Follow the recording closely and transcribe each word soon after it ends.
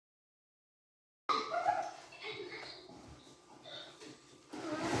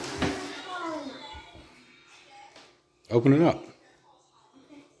Open it up.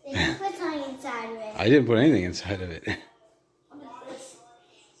 Then you put something inside of it. I didn't put anything inside of it. What is this?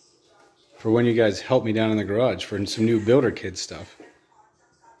 For when you guys help me down in the garage for some new builder kid stuff.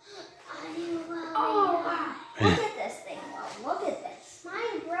 Oh, wow. Look at this thing. Well, look at this.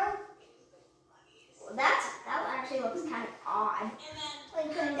 Mine broke. Well, that actually looks kind of odd.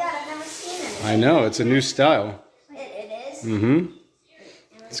 Like, God, I've never seen it. I know, it's a new style. It is? Mm-hmm.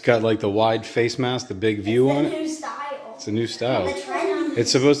 It's got like the wide face mask, the big view on it. It's a new style. It's a new style. The trend.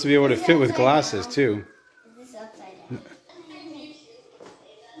 It's supposed to be able to fit with glasses too. Is this upside down?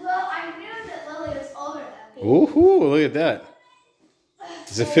 Well, I knew that Lily was older than me. Ooh, look at that.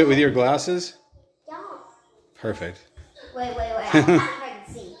 Does it fit with your glasses? Yeah. Perfect. Wait. I can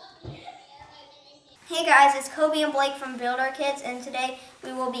see. Hey guys, it's Kobe and Blake from Builder Kids, and today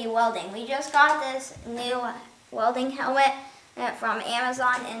we will be welding. We just got this new welding helmet from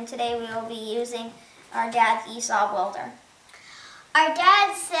Amazon, and today we will be using our dad's ESAW welder. Our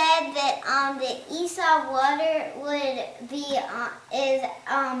dad said that the ESAW welder would be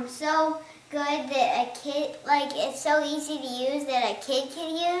so good that a kid, like, it's so easy to use that a kid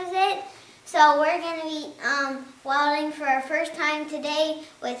can use it. So we're going to be welding for our first time today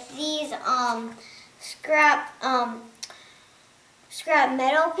with these scrap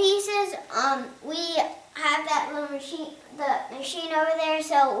metal pieces. We have that little machine over there,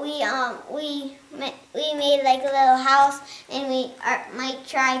 so we made like a little house, and we might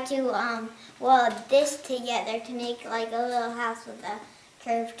try to weld this together to make like a little house with a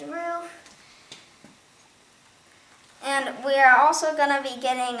curved roof. And we are also going to be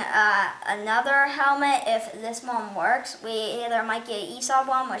getting another helmet if this one works. We either might get an ESAW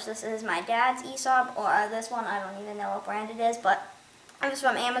one, which this is my dad's ESAW, or this one, I don't even know what brand it is, but it was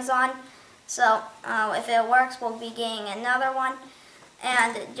from Amazon. So if it works, we'll be getting another one.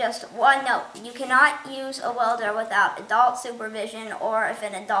 And just one note, you cannot use a welder without adult supervision, or if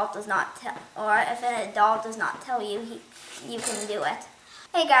an adult does not tell you, you can do it.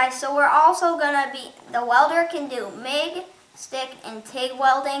 Hey guys, so we're also gonna be, the welder can do MIG, stick, and TIG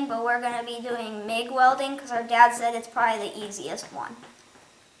welding, but we're gonna be doing MIG welding because our dad said it's probably the easiest one.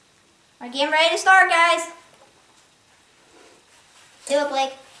 We're getting ready to start, guys. Do it,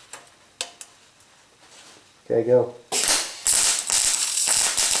 Blake. Okay, go.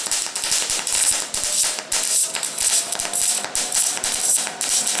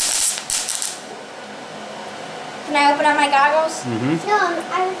 Can I open up my goggles? Mm-hmm. No,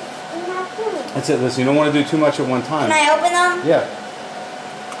 I'm not doing it. That's it. Listen, you don't want to do too much at one time. Can I open them? Yeah.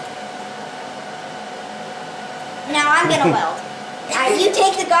 Now I'm gonna weld. You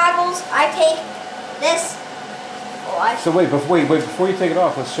take the goggles, I take this. Oh, So wait, before you take it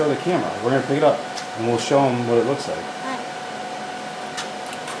off, let's show the camera. We're gonna pick it up, and we'll show them what it looks like.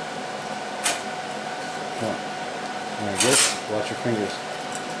 Alright, good. Watch your fingers.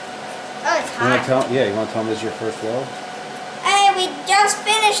 Oh, it's hot. You want to tell them this is your first weld? Hey, we just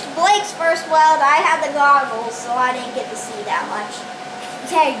finished Blake's first weld. I had the goggles, so I didn't get to see that much.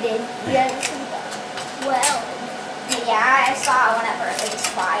 Yeah, you did. You had to see that. Well, yeah, I saw it whenever it was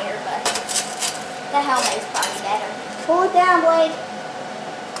fire, but the helmet is probably better. Pull it down, Blake.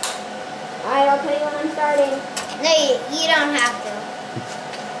 Alright, I'll tell you when I'm starting. No, you don't have to.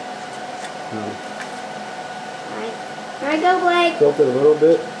 No. Alright, go, Blake. Tilt it a little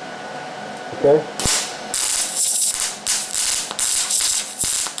bit. Okay.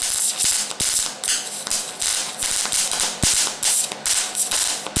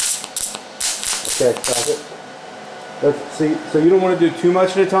 Okay, stop it. Let's see. So you don't want to do too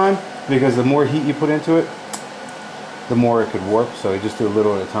much at a time, because the more heat you put into it, the more it could warp. So you just do a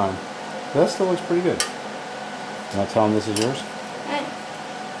little at a time. That still looks pretty good. You want to tell them this is yours? Alright.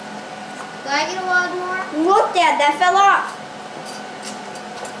 Do I get a weld more? Look, Dad, that fell off.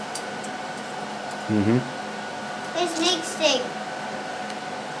 It's MIG stick.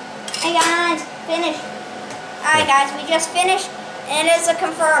 Hey guys, finished. Alright guys, we just finished, and it is a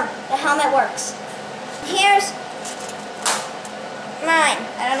confirm. The helmet works. Here's mine.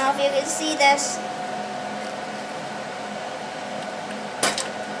 I don't know if you can see this.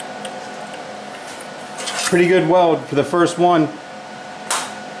 Pretty good weld for the first one.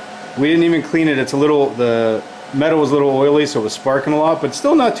 We didn't even clean it. It's a little, the metal was a little oily, so it was sparking a lot, but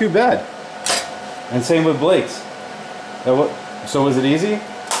still not too bad. And same with Blake's. So was it easy?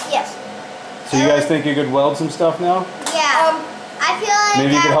 Yes. So you guys think you could weld some stuff now? Yeah. I feel like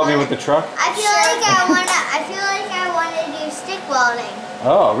maybe you could help me with the truck? I feel like I want to do stick welding.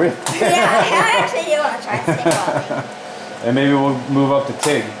 Oh, really? Yeah, I actually do want to try stick welding. And maybe we'll move up to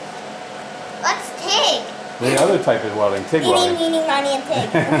TIG. What's TIG? The other type of welding, TIG welding. Meaning, money, and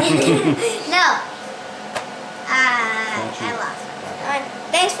TIG. No.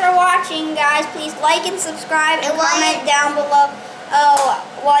 watching, guys. Please like and subscribe and comment down below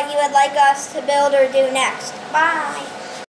what you would like us to build or do next. Bye.